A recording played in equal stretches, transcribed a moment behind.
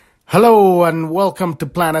Hello and welcome to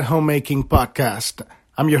Planet Homemaking Podcast.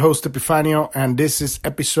 I'm your host Epifanio and this is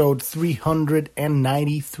episode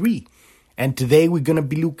 393. And today we're going to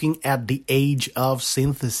be looking at the age of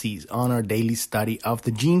synthesis on our daily study of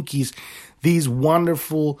the Gene Keys. These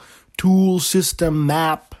wonderful tool, system,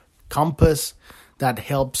 map, compass that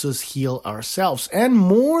helps us heal ourselves. And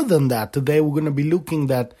more than that, today we're going to be looking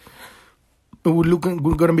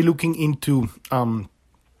into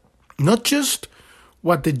not just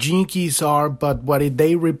what the Gene Keys are, but what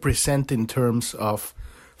they represent in terms of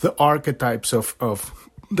the archetypes of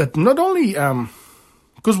that. Not only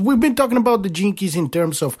because we've been talking about the Gene Keys in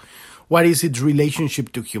terms of what is its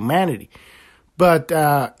relationship to humanity, but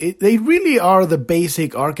they really are the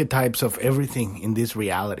basic archetypes of everything in this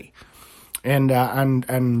reality, and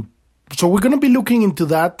so we're going to be looking into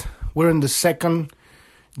that. We're in the second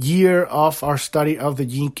year of our study of the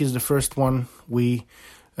Gene Keys. The first one we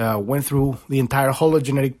went through the entire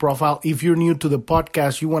hologenetic profile. If you're new to the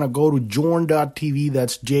podcast, you want to go to journ.tv.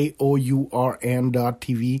 That's JOURN.tv.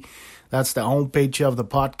 That's the homepage of the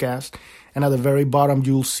podcast. And at the very bottom,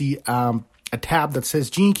 you'll see a tab that says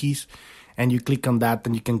Gene Keys. And you click on that,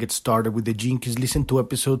 and you can get started with the Gene Keys. Listen to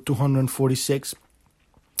episode 246.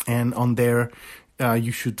 And on there,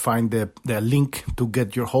 you should find the link to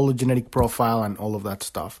get your hologenetic profile and all of that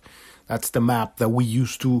stuff. That's the map that we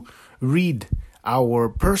use to read our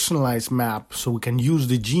personalized map so we can use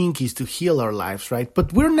the Gene Keys to heal our lives, right?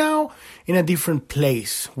 But we're now in a different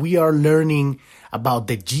place. We are learning about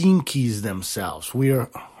the Gene Keys themselves. We are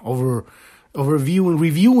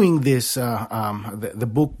reviewing this the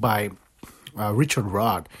book by Richard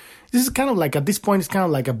Rudd. This is kind of like, at this point, it's kind of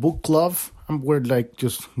like a book club. We're like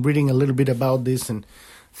just reading a little bit about this and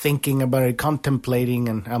thinking about it, contemplating,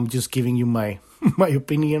 and I'm just giving you my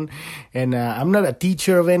opinion. And I'm not a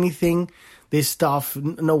teacher of anything. This stuff,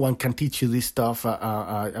 no one can teach you this stuff.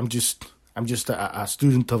 I'm just a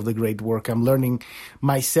student of the great work. I'm learning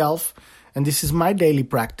myself, and this is my daily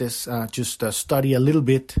practice. Just study a little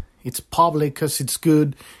bit. It's public because it's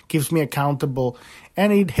good, keeps me accountable,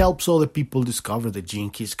 and it helps other people discover the Gene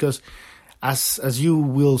Keys. Because as you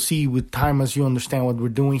will see with time, as you understand what we're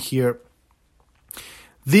doing here,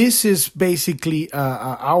 this is basically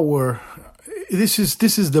this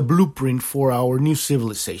is the blueprint for our new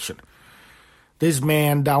civilization. This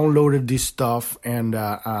man downloaded this stuff, and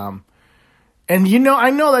you know, I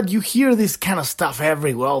know that you hear this kind of stuff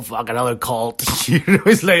everywhere. Oh, fuck, another cult. You know,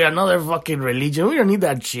 it's like another fucking religion. We don't need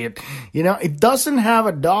that shit. You know, it doesn't have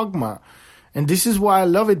a dogma, and this is why I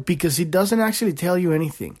love it, because it doesn't actually tell you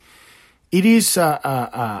anything. It is,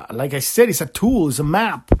 like I said, it's a tool, it's a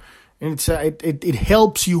map, and it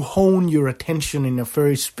helps you hone your attention in a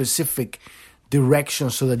very specific direction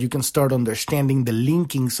so that you can start understanding the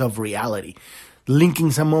linkings of reality.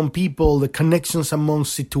 Linkings among people, the connections among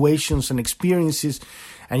situations and experiences,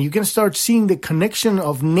 and you can start seeing the connection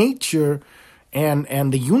of nature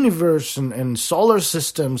and the universe and solar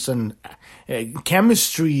systems and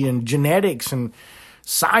chemistry and genetics and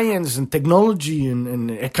science and technology and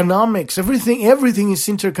economics. Everything is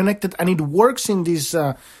interconnected, and it works in this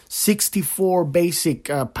 64 basic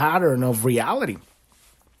pattern of reality.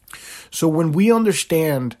 So when we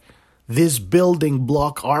understand these building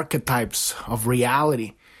block archetypes of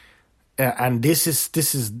reality, and this is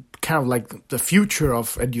kind of like the future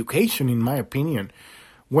of education, in my opinion.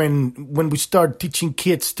 When we start teaching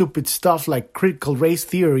kids stupid stuff like critical race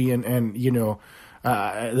theory and you know,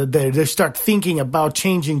 they start thinking about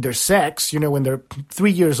changing their sex, you know, when they're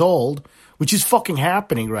 3 years old, which is fucking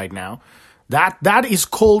happening right now. That is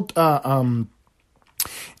called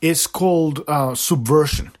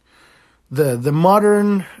subversion. The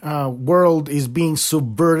modern world is being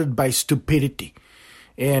subverted by stupidity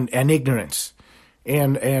and ignorance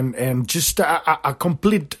and just a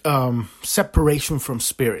complete separation from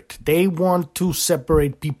spirit. They want to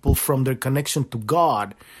separate people from their connection to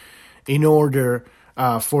God in order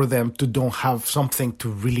for them to don't have something to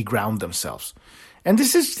really ground themselves. And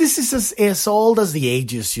this is as old as the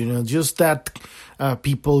ages, you know, just that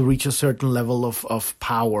people reach a certain level of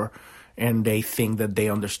power, and they think that they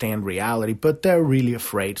understand reality, but they're really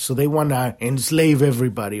afraid. So they want to enslave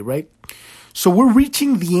everybody, right? So we're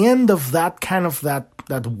reaching the end of that kind of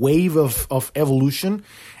that wave of evolution,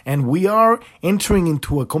 and we are entering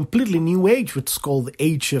into a completely new age, which is called the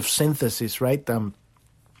age of synthesis, right?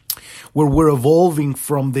 Where we're evolving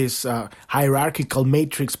from this hierarchical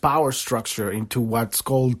matrix power structure into what's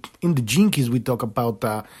called, in the Gene Keys, we talk about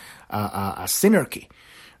a synarchy.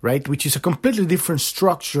 Right, which is a completely different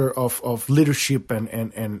structure of leadership and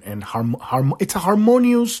it's a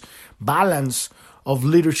harmonious balance of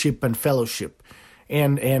leadership and fellowship,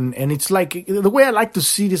 and it's like, the way I like to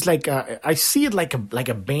see it is like, I see it like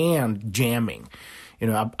a band jamming,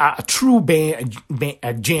 a true band,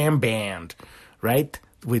 a jam band, right?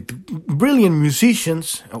 With brilliant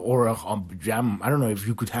musicians, or a jam. I don't know if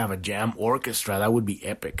you could have a jam orchestra. That would be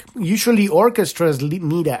epic. Usually orchestras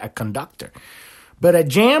need a conductor, but a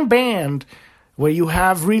jam band where you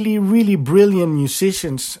have really, really brilliant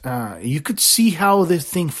musicians, you could see how this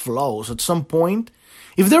thing flows at some point.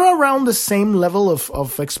 If they're around the same level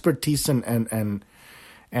of expertise and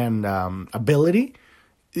ability,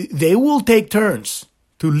 they will take turns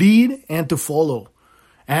to lead and to follow.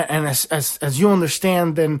 And as you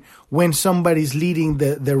understand, then when somebody's leading,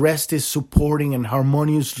 the rest is supporting and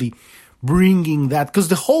harmoniously bringing that. Because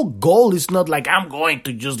the whole goal is not like, I'm going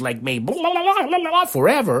to just like make blah, blah, blah, blah, blah,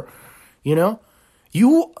 forever. You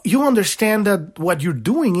understand that what you're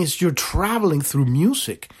doing is you're traveling through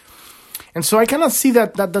music. And so I kind of see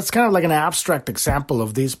that's kind of like an abstract example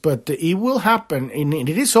of this, but it will happen, and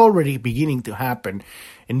it is already beginning to happen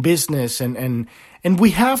in business, and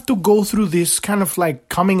we have to go through this kind of like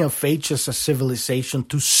coming of age as a civilization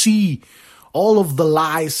to see all of the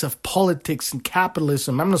lies of politics and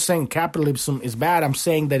capitalism. I'm not saying capitalism is bad. I'm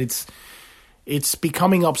saying that it's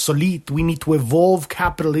becoming obsolete. We need to evolve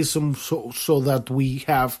capitalism so that we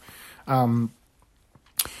have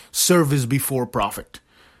service before profit.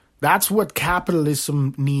 That's what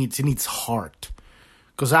capitalism needs in its heart.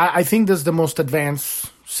 Because I think that's the most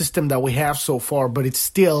advanced system that we have so far, but it's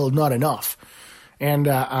still not enough. And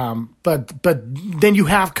but then you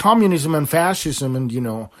have communism and fascism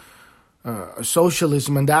and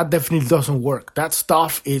socialism, and that definitely doesn't work. That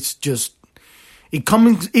stuff is just it's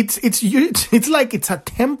like it's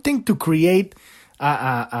attempting to create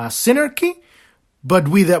a synarchy, but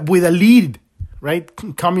with a lead. Right?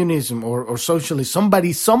 Communism or socialism.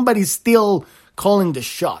 Somebody's still calling the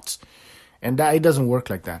shots. And it doesn't work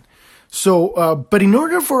like that. So, but in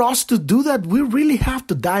order for us to do that, we really have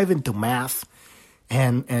to dive into math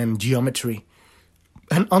and geometry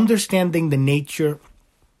and understanding the nature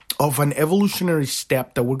of an evolutionary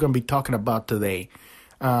step that we're going to be talking about today,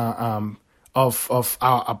 of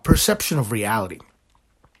a perception of reality.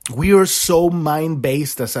 We are so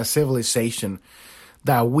mind-based as a civilization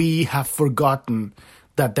that we have forgotten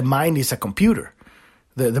that the mind is a computer.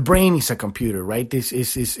 The brain is a computer, right?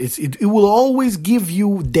 It will always give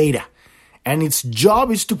you data, and its job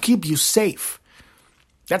is to keep you safe.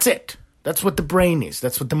 That's it. That's what the brain is.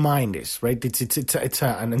 That's what the mind is, right? It's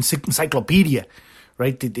an encyclopedia,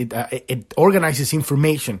 right? It organizes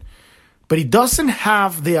information, but it doesn't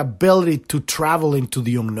have the ability to travel into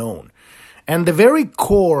the unknown. And the very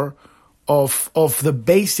core of the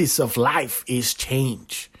basis of life is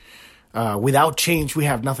change. Without change, we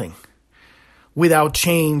have nothing. Without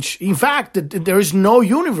change, in fact, there is no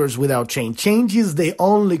universe without change. Change is the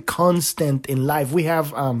only constant in life. We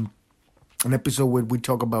have an episode where we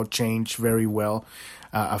talk about change very well.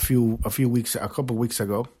 A couple weeks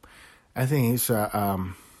ago, I think it's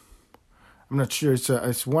I'm not sure.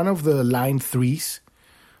 It's one of the line 3s.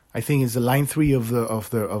 I think it's the line 3 of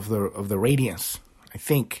the radiance. I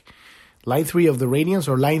think. Line 3 of the radiance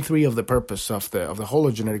or line 3 of the purpose of the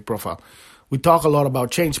hologenetic profile. We talk a lot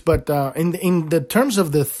about change, but in the terms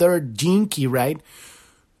of the third gene key, right?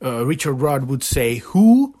 Richard Rudd would say,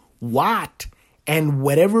 who, what, and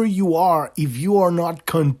whatever you are, if you are not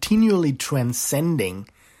continually transcending,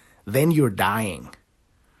 then you're dying.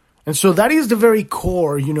 And so that is the very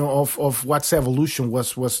core, of what's evolution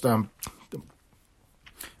was a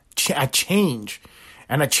change.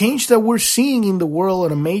 And a change that we're seeing in the world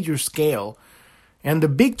on a major scale. And the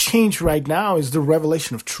big change right now is the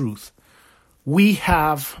revelation of truth. We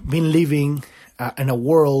have been living in a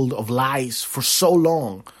world of lies for so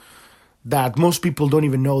long that most people don't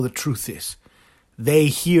even know the truth is. They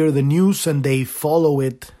hear the news and they follow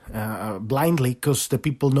it blindly because the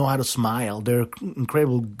people know how to smile. They're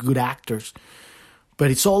incredible good actors.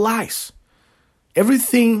 But it's all lies.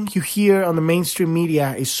 Everything you hear on the mainstream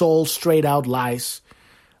media is all straight out lies.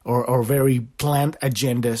 Or very planned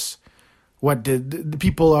agendas. What the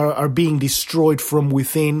people are being destroyed from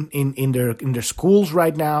within in their schools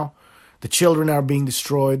right now. The children are being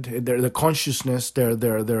destroyed. Their consciousness,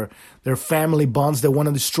 their family bonds. They want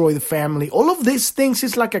to destroy the family. All of these things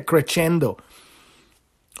is like a crescendo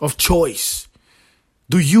of choice.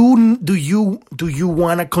 Do you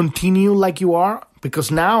want to continue like you are? Because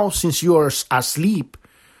now, since you are asleep,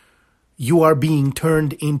 you are being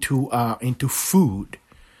turned into food.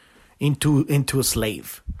 Into a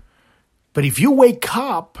slave. But if you wake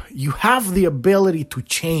up, you have the ability to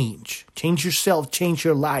change yourself, change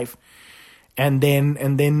your life, And then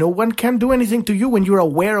no one can do anything to you when you're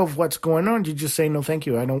aware of what's going on. You just say, no, thank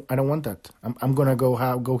you. I don't want that. I'm gonna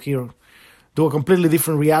go here, do a completely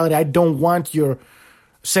different reality. I don't want your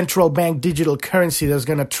central bank digital currency that's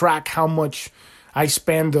gonna track how much I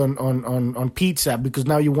spend on pizza, because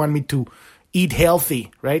now you want me to eat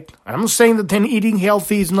healthy, right? And I'm not saying that then eating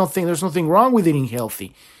healthy is nothing. There's nothing wrong with eating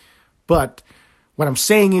healthy, but what I'm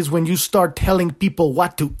saying is when you start telling people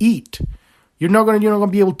what to eat, you're not gonna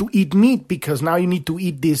be able to eat meat, because now you need to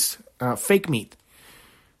eat this fake meat,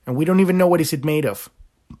 and we don't even know what is it made of,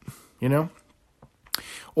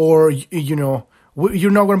 or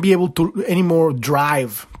you're not gonna be able to anymore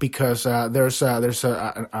drive, because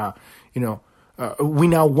we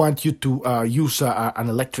now want you to use an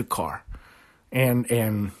electric car,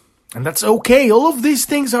 and that's okay. All of these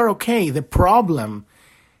things are okay. The problem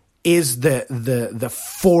is the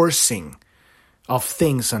forcing of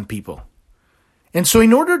things on people. And so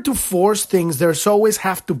in order to force things, there's always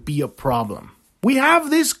have to be a problem. We have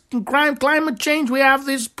this climate change, we have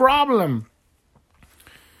this problem.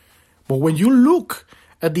 But when you look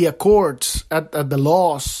at the accords, at the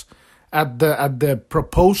laws, at the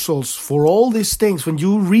proposals for all these things, when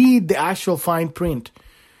you read the actual fine print,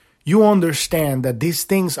 you understand that these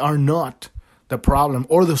things are not the problem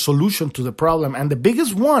or the solution to the problem. And the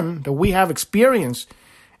biggest one that we have experienced,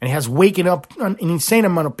 and it has waken up an insane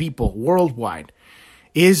amount of people worldwide,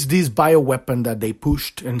 is this bioweapon that they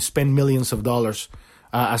pushed and spent millions of dollars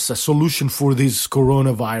as a solution for this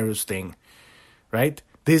coronavirus thing, right?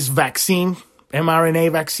 This vaccine,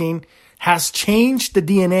 mRNA vaccine, has changed the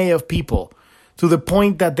DNA of people to the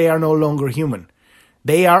point that they are no longer human.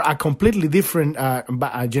 They are a completely different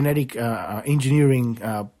genetic engineering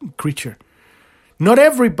creature. Not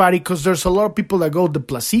everybody, because there's a lot of people that go the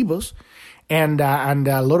placebos, and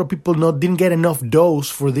a lot of people didn't get enough dose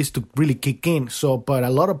for this to really kick in. But a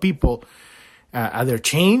lot of people either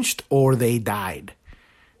changed or they died.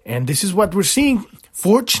 And this is what we're seeing.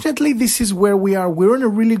 Fortunately, this is where we are. We're in a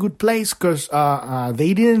really good place, because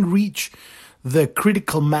they didn't reach the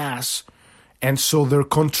critical mass. And so their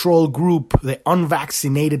control group, the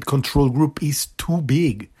unvaccinated control group, is too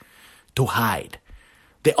big to hide.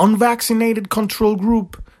 The unvaccinated control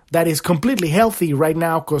group that is completely healthy right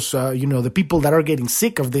now, because, the people that are getting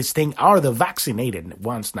sick of this thing are the vaccinated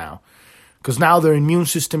ones now. Because now their immune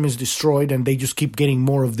system is destroyed and they just keep getting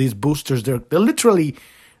more of these boosters. They're literally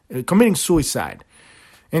committing suicide.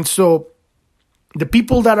 And so the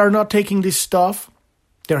people that are not taking this stuff,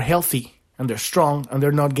 they're healthy and they're strong and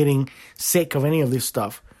they're not getting sick of any of this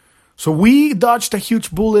stuff. So we dodged a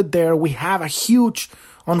huge bullet there. We have a huge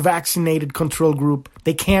unvaccinated control group.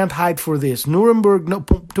 They can't hide for this. Nuremberg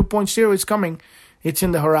 2.0 is coming. It's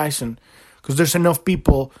in the horizon, because there's enough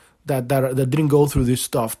people that didn't go through this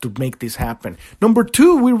stuff to make this happen. Number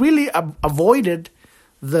two, we really avoided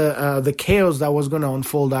the chaos that was going to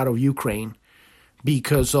unfold out of Ukraine,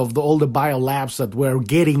 because of all the biolabs that were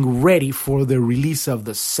getting ready for the release of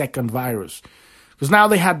the second virus. Because now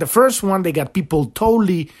they had the first one, they got people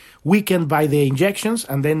totally weakened by the injections,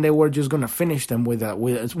 and then they were just going to finish them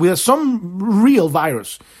with some real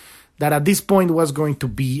virus that at this point was going to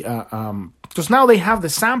be, because now they have the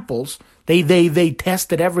samples. They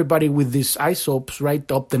tested everybody with these isotopes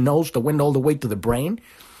right up the nose that went all the way to the brain.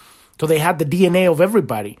 So they had the DNA of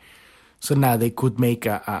everybody. So now they could make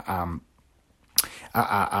a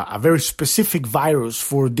very specific virus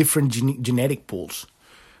for different genetic pools.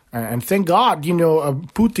 And thank God,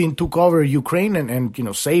 Putin took over Ukraine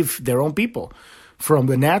and saved their own people from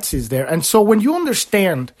the Nazis there. And so when you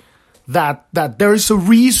understand that there is a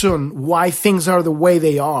reason why things are the way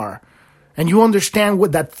they are, and you understand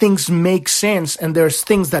that things make sense and there's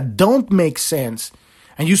things that don't make sense,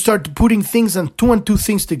 and you start putting things and two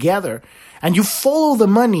things together, and you follow the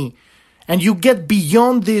money, and you get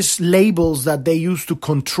beyond these labels that they use to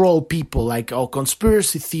control people, like,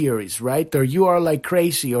 conspiracy theories, right? Or you are like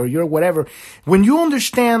crazy, or you're whatever. When you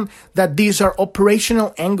understand that these are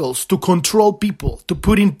operational angles to control people, to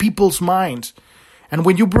put in people's minds, and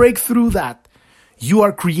when you break through that, you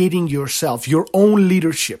are creating yourself, your own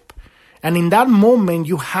leadership. And in that moment,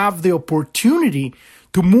 you have the opportunity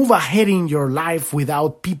to move ahead in your life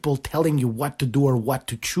without people telling you what to do or what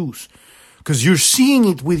to choose. Because you're seeing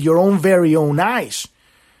it with your own very own eyes.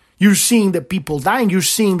 You're seeing the people dying. You're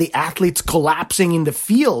seeing the athletes collapsing in the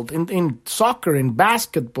field, in soccer, in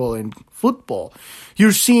basketball, in football.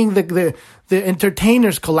 You're seeing the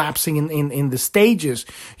entertainers collapsing in the stages.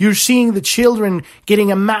 You're seeing the children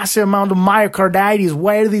getting a massive amount of myocarditis.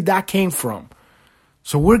 Where did that came from?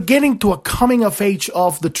 So we're getting to a coming of age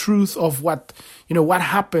of the truth of what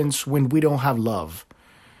happens when we don't have love.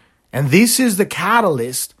 And this is the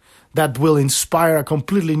catalyst that will inspire a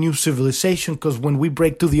completely new civilization, because when we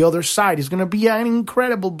break to the other side, it's going to be an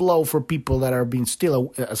incredible blow for people that are being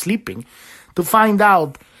still sleeping, to find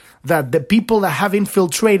out that the people that have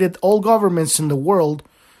infiltrated all governments in the world,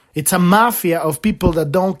 it's a mafia of people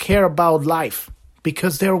that don't care about life,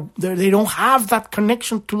 because they don't have that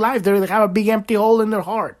connection to life. They have a big empty hole in their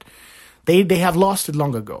heart. They have lost it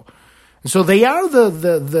long ago. And so they are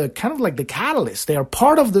the kind of like the catalyst. They are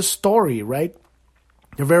part of the story, right?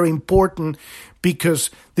 They're very important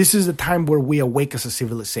because this is the time where we awake as a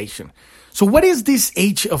civilization. So what is this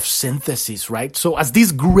age of synthesis, right? So as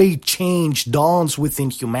this great change dawns within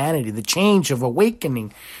humanity, the change of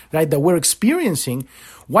awakening, right, that we're experiencing,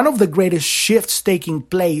 one of the greatest shifts taking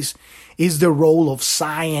place is the role of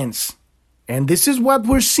science. And this is what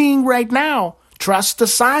we're seeing right now. Trust the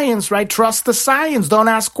science, right? Trust the science. Don't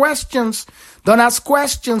ask questions. Don't ask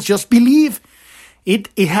questions. Just believe. It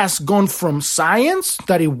has gone from science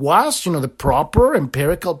that it was, the proper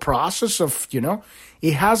empirical process of,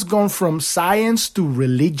 it has gone from science to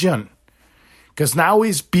religion. Because now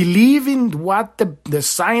it's believing what the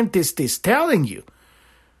scientist is telling you.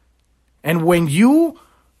 And when you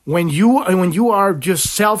are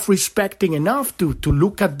just self-respecting enough to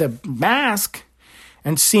look at the mask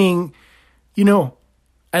and seeing,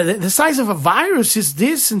 the size of a virus is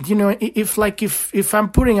this, and if I'm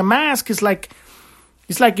putting a mask, it's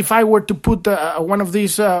like if I were to put one of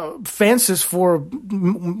these fences for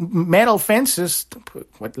metal fences,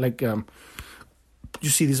 you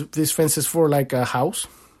see these fences for like a house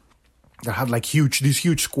that have like these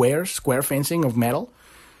huge square fencing of metal.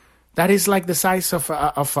 That is like the size of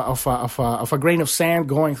a grain of sand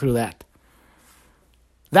going through that.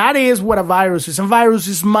 That is what a virus is. A virus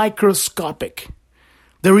is microscopic.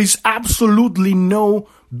 There is absolutely no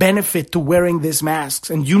benefit to wearing these masks,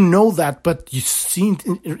 and you know that, but you see,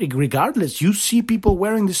 regardless, you see people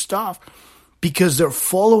wearing this stuff because they're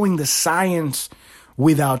following the science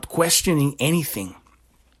without questioning anything.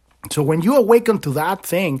 So when you awaken to that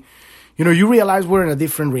thing, you realize we're in a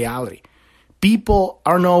different reality. People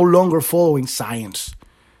are no longer following science.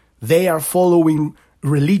 They are following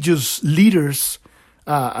religious leaders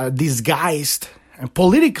disguised, and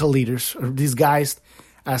political leaders disguised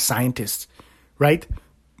as scientists, right?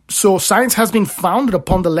 So science has been founded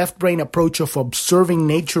upon the left brain approach of observing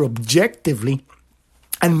nature objectively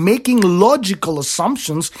and making logical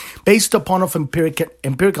assumptions based upon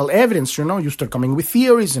empirical evidence. You start coming with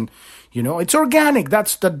theories, and it's organic.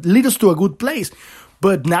 That leads us to a good place.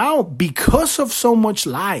 But now, because of so much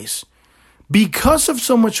lies, because of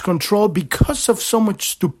so much control, because of so much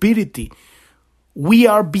stupidity, we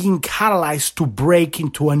are being catalyzed to break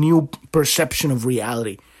into a new perception of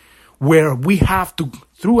reality, where we have to,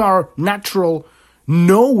 through our natural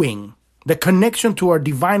knowing, the connection to our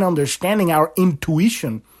divine understanding, our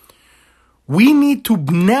intuition, we need to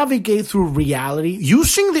navigate through reality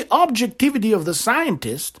using the objectivity of the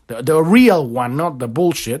scientist, the real one, not the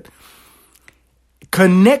bullshit,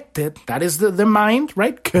 connected, that is the mind,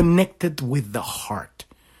 right? Connected with the heart,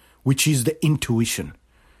 which is the intuition.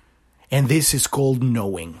 And this is called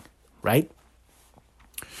knowing, right?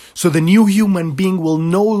 So the new human being will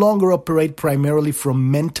no longer operate primarily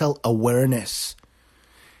from mental awareness.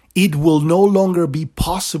 It will no longer be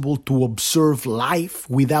possible to observe life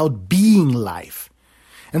without being life.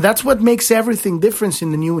 And that's what makes everything different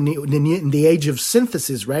in the age of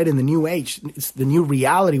synthesis, right? In the new age, it's the new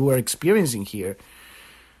reality we're experiencing here.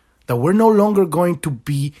 That we're no longer going to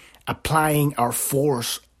be applying our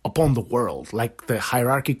force upon the world like the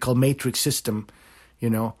hierarchical matrix system,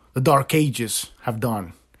 the Dark Ages have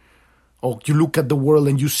done. Or you look at the world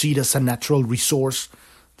and you see it as a natural resource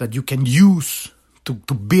that you can use to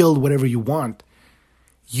build whatever you want.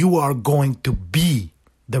 You are going to be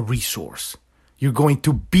the resource. You're going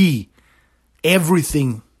to be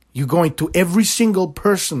everything. Every single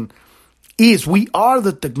person we are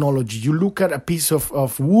the technology. You look at a piece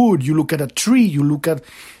of wood, you look at a tree, you look at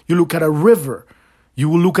a river, you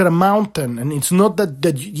will look at a mountain, and it's not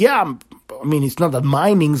it's not that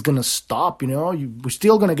mining is going to stop, we're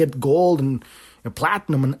still going to get gold and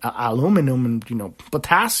platinum and aluminum and,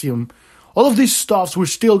 potassium. All of these stuffs we're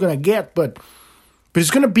still going to get, but it's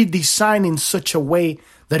going to be designed in such a way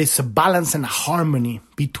that it's a balance and a harmony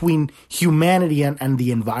between humanity and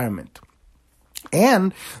the environment.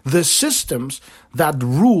 And the systems that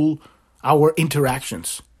rule our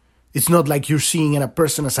interactions. It's not like you're seeing a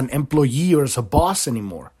person as an employee or as a boss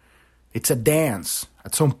anymore. It's a dance.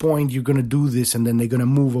 At some point, you're going to do this, and then they're going to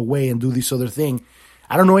move away and do this other thing.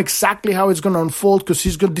 I don't know exactly how it's going to unfold, because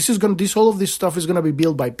all of this stuff is going to be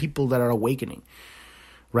built by people that are awakening,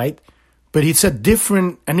 right? But it's a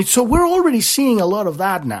different, and so we're already seeing a lot of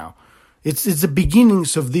that now. It's the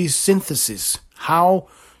beginnings of this synthesis, how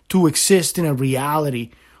to exist in a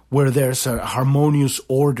reality where there's a harmonious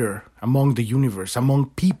order among the universe,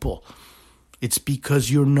 among people. It's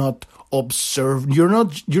because you're not observing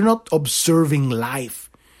life.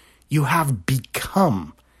 You have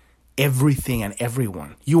become everything and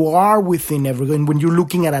everyone. You are within everyone. When you're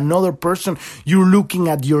looking at another person, you're looking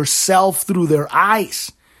at yourself through their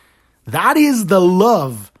eyes. That is the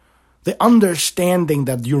love, the understanding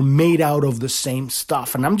that you're made out of the same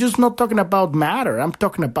stuff. And I'm just not talking about matter. I'm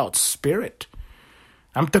talking about spirit.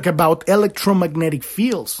 I'm talking about electromagnetic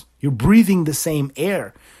fields. You're breathing the same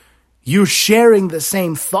air. You're sharing the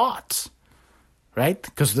same thoughts, right?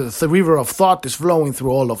 Because the river of thought is flowing through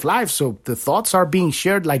all of life. So the thoughts are being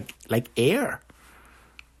shared like air.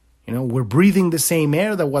 You know, we're breathing the same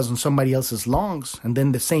air that was in somebody else's lungs. And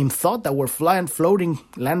then the same thought that we're floating,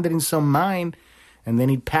 landed in some mind. And then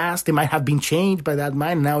it passed. It might have been changed by that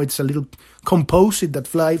mind. Now it's a little composite that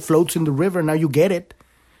floats in the river. Now you get it,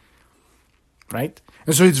 right?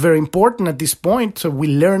 And so it's very important at this point. So we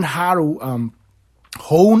learn how to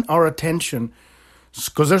hone our attention,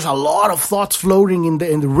 because there's a lot of thoughts floating in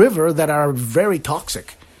the river that are very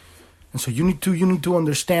toxic. And so you need to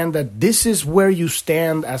understand that this is where you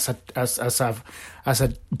stand as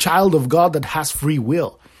a child of God that has free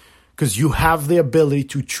will, because you have the ability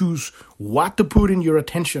to choose what to put in your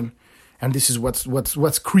attention, and this is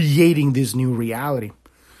what's creating this new reality.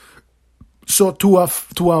 So to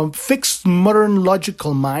a fixed modern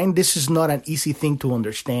logical mind, this is not an easy thing to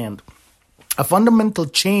understand. A fundamental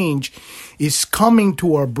change is coming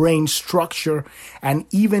to our brain structure, and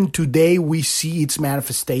even today we see its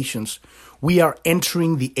manifestations. We are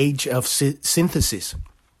entering the age of synthesis.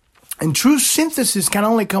 And true synthesis can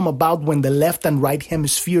only come about when the left and right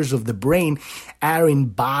hemispheres of the brain are in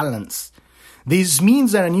balance. This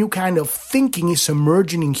means that a new kind of thinking is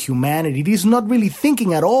emerging in humanity. It is not really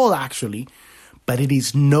thinking at all, actually, but it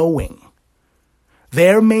is knowing.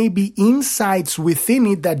 There may be insights within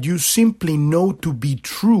it that you simply know to be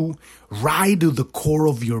true right to the core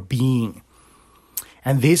of your being.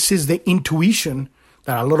 And this is the intuition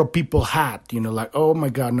that a lot of people had, like, oh my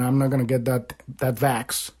God, no, I'm not going to get that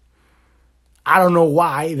vax. I don't know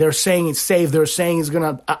why. They're saying it's safe. They're saying it's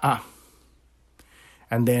going to,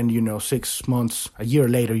 And then, 6 months, a year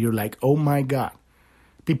later, you're like, oh my God.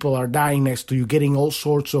 People are dying next to you, getting all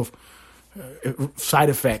sorts of side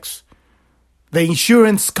effects. The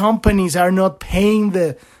insurance companies are not paying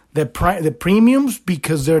the premiums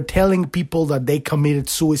because they're telling people that they committed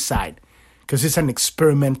suicide because it's an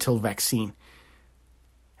experimental vaccine.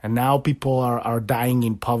 And now people are dying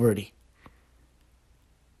in poverty.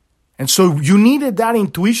 And so you needed that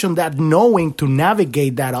intuition, that knowing to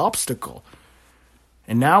navigate that obstacle.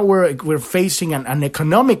 And now we're facing an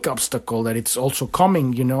economic obstacle that it's also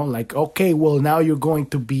coming, like, okay, well, now you're going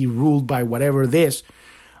to be ruled by whatever it is.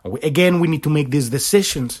 Again, we need to make these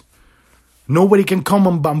decisions. Nobody can come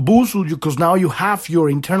and bamboozle you because now you have your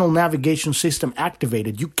internal navigation system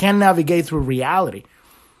activated. You can navigate through reality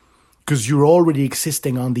because you're already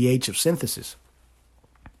existing on the age of synthesis.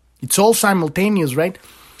 It's all simultaneous, right?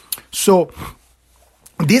 So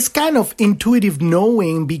this kind of intuitive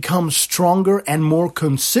knowing becomes stronger and more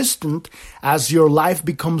consistent as your life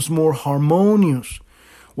becomes more harmonious.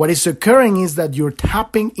 What is occurring is that you're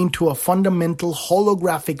tapping into a fundamental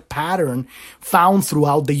holographic pattern found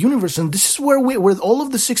throughout the universe. And this is where all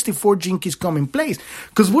of the 64 gene keys come in place.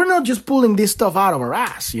 Because we're not just pulling this stuff out of our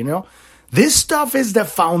ass, This stuff is the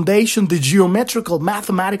foundation, the geometrical,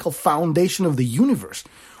 mathematical foundation of the universe.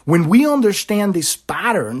 When we understand these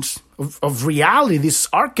patterns of reality, these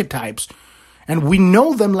archetypes, and we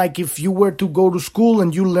know them, like if you were to go to school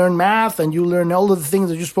and you learn math and you learn all of the things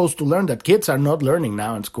that you're supposed to learn that kids are not learning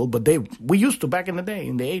now in school, but we used to back in the day,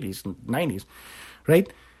 in the 80s and 90s, right?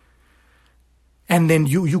 And then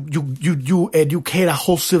you educate a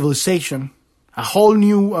whole civilization, a whole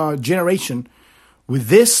new generation with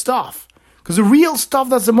this stuff. Because the real stuff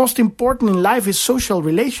that's the most important in life is social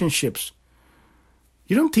relationships.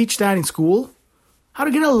 You don't teach that in school. How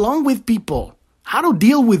to get along with people. How to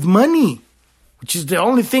deal with money. Which is the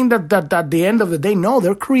only thing that at the end of the day, no,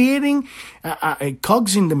 they're creating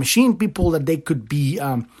cogs in the machine, people that they could be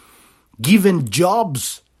given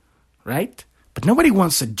jobs, right? But nobody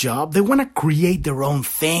wants a job. They want to create their own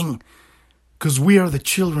thing because we are the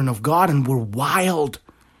children of God and we're wild,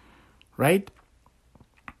 right?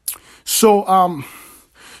 So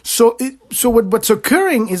what's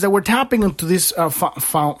occurring is that we're tapping into this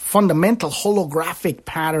fundamental holographic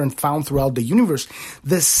pattern found throughout the universe.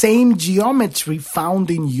 The same geometry found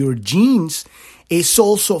in your genes is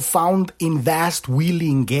also found in vast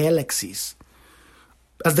wheeling galaxies.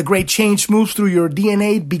 As the great change moves through your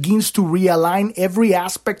DNA, it begins to realign every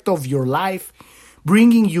aspect of your life,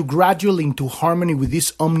 bringing you gradually into harmony with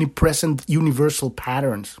these omnipresent universal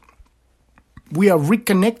patterns. We are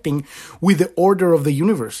reconnecting with the order of the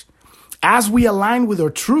universe. As we align with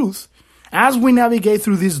our truth, as we navigate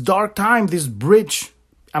through this dark time, this bridge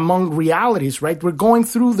among realities, right? We're going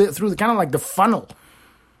through the kind of like the funnel.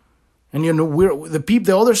 And we're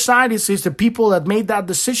the other side is the people that made that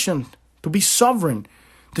decision to be sovereign,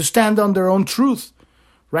 to stand on their own truth,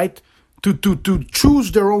 right? To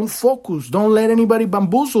choose their own focus. Don't let anybody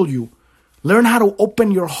bamboozle you. Learn how to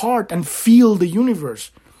open your heart and feel the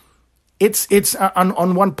universe. It's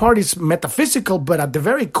on one part it's metaphysical, but at the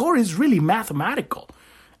very core it's really mathematical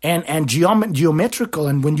and geometrical.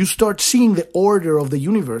 And when you start seeing the order of the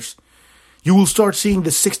universe, you will start seeing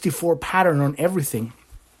the 64 pattern on everything.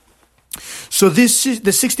 So the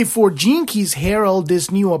 64 gene keys herald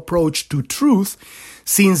this new approach to truth,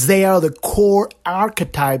 since they are the core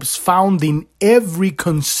archetypes found in every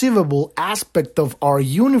conceivable aspect of our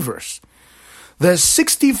universe. The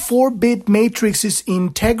 64-bit matrix is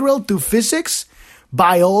integral to physics,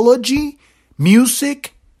 biology,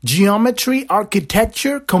 music, geometry,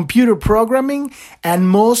 architecture, computer programming, and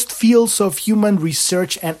most fields of human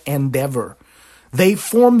research and endeavor. They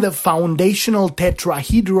form the foundational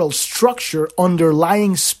tetrahedral structure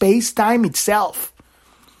underlying space-time itself.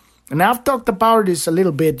 And I've talked about this a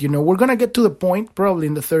little bit. We're going to get to the point, probably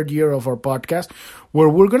in the third year of our podcast, where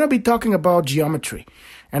we're going to be talking about geometry.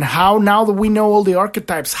 And how, now that we know all the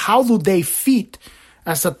archetypes, how do they fit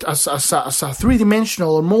as a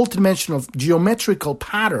three-dimensional or multidimensional geometrical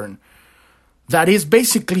pattern that is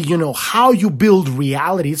basically, how you build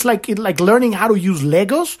reality. It's like learning how to use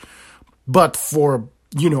Legos, but for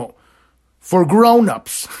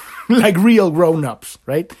grown-ups, like real grown-ups,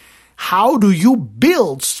 right? How do you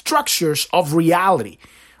build structures of reality,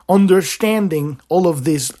 understanding all of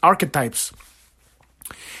these archetypes?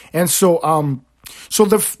 And so, this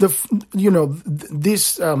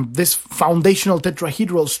foundational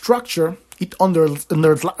tetrahedral structure, it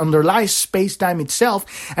underlies space-time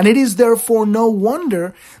itself, and it is therefore no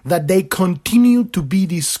wonder that they continue to be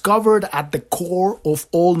discovered at the core of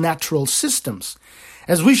all natural systems.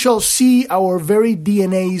 As we shall see, our very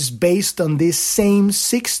DNA is based on this same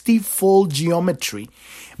 60-fold geometry,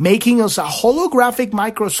 making us a holographic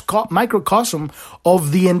microcosm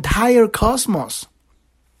of the entire cosmos.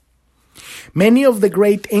 Many of the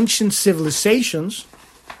great ancient civilizations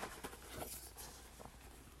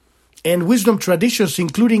and wisdom traditions,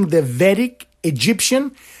 including the Vedic,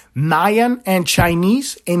 Egyptian, Mayan, and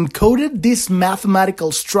Chinese, encoded this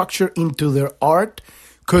mathematical structure into their art,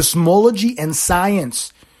 cosmology, and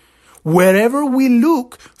science. Wherever we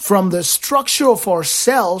look, from the structure of our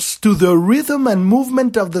cells to the rhythm and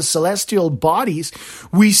movement of the celestial bodies,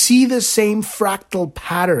 we see the same fractal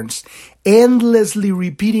patterns, endlessly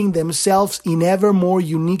repeating themselves in ever more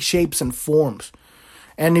unique shapes and forms.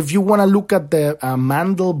 And if you want to look at the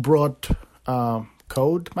Mandelbrot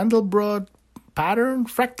code, Mandelbrot pattern,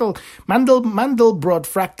 fractal, Mandelbrot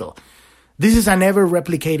fractal, this is an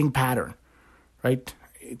ever-replicating pattern, right?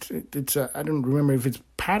 It's I don't remember if it's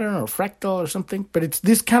pattern or fractal or something, but it's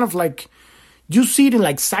this kind of like, you see it in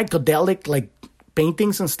like psychedelic like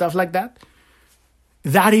paintings and stuff like that.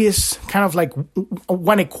 That is kind of like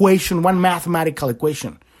one equation, one mathematical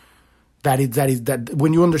equation. That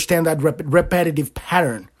when you understand that repetitive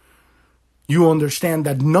pattern, you understand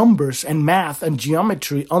that numbers and math and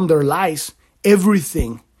geometry underlies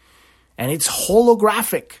everything, and it's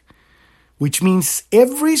holographic, which means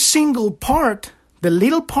every single part, the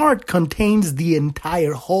little part, contains the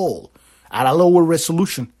entire whole at a lower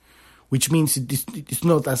resolution, which means it's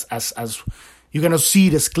not as you're gonna see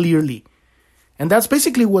it as clearly. And that's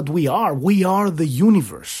basically what we are. We are the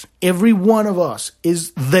universe. Every one of us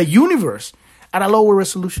is the universe at a lower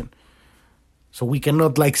resolution. So we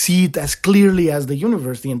cannot like see it as clearly as the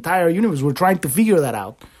universe, the entire universe. We're trying to figure that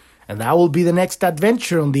out. And that will be the next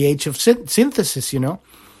adventure on the age of synthesis, to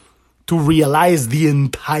realize the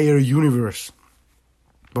entire universe.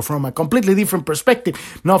 But from a completely different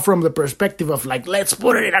perspective, not from the perspective of like, let's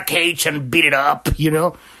put it in a cage and beat it up,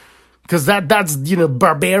 because that's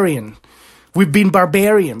barbarian. We've been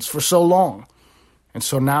barbarians for so long. And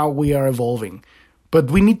so now we are evolving.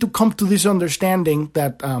 But we need to come to this understanding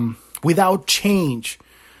that without change,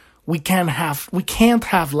 we can't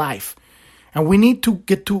have life. And we need to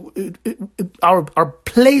get to our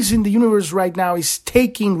place in the universe right now is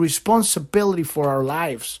taking responsibility for our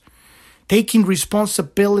lives, taking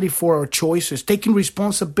responsibility for our choices, taking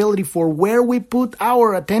responsibility for where we put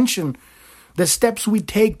our attention, the steps we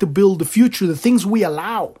take to build the future, the things we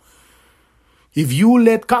allow. If you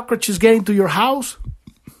let cockroaches get into your house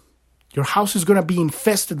is going to be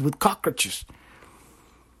infested with cockroaches.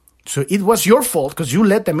 So it was your fault because you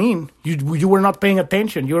let them in. You were not paying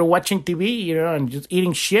attention. You were watching TV, and just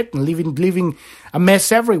eating shit and leaving a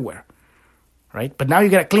mess everywhere, right? But now you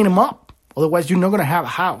got to clean them up. Otherwise, you're not going to have a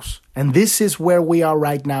house. And this is where we are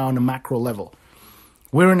right now on a macro level.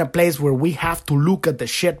 We're in a place where we have to look at the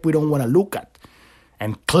shit we don't want to look at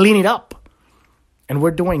and clean it up. And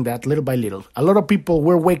we're doing that little by little. A lot of people,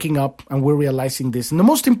 we're waking up and we're realizing this. And the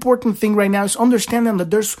most important thing right now is understanding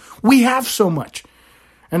that we have so much.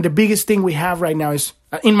 And the biggest thing we have right now is,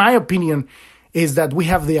 in my opinion, is that we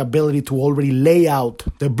have the ability to already lay out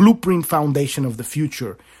the blueprint foundation of the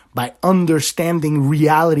future by understanding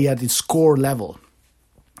reality at its core level.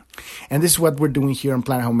 And this is what we're doing here on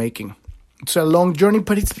Planet Homemaking. It's a long journey,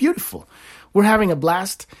 but it's beautiful. We're having a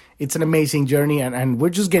blast. It's an amazing journey, and we're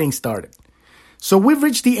just getting started. So we've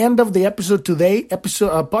reached the end of the episode today.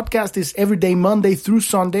 Podcast is every day, Monday through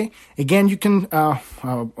Sunday. Again, you can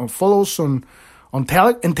follow us on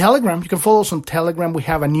Telegram. You can follow us on Telegram. We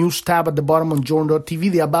have a news tab at the bottom on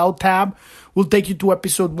Journ.tv. The About tab will take you to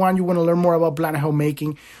episode 1. You want to learn more about Planet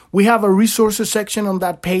Homemaking. We have a resources section on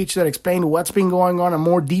that page that explains what's been going on in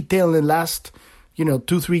more detail in the last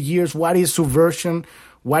 2-3 years. What is subversion?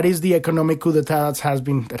 What is the economic coup d'etat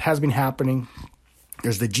that has been happening?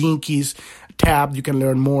 There's the Gene Keys tab. You can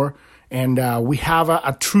learn more. And we have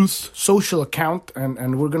a Truth Social account,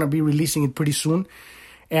 and we're going to be releasing it pretty soon.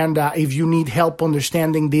 And if you need help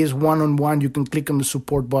understanding this one-on-one, you can click on the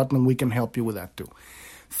support button and we can help you with that too.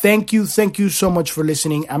 Thank you so much for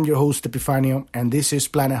listening. I'm your host, Epifanio, and this is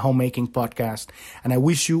Planet Homemaking Podcast. And I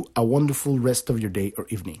wish you a wonderful rest of your day or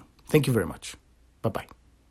evening. Thank you very much. Bye-bye.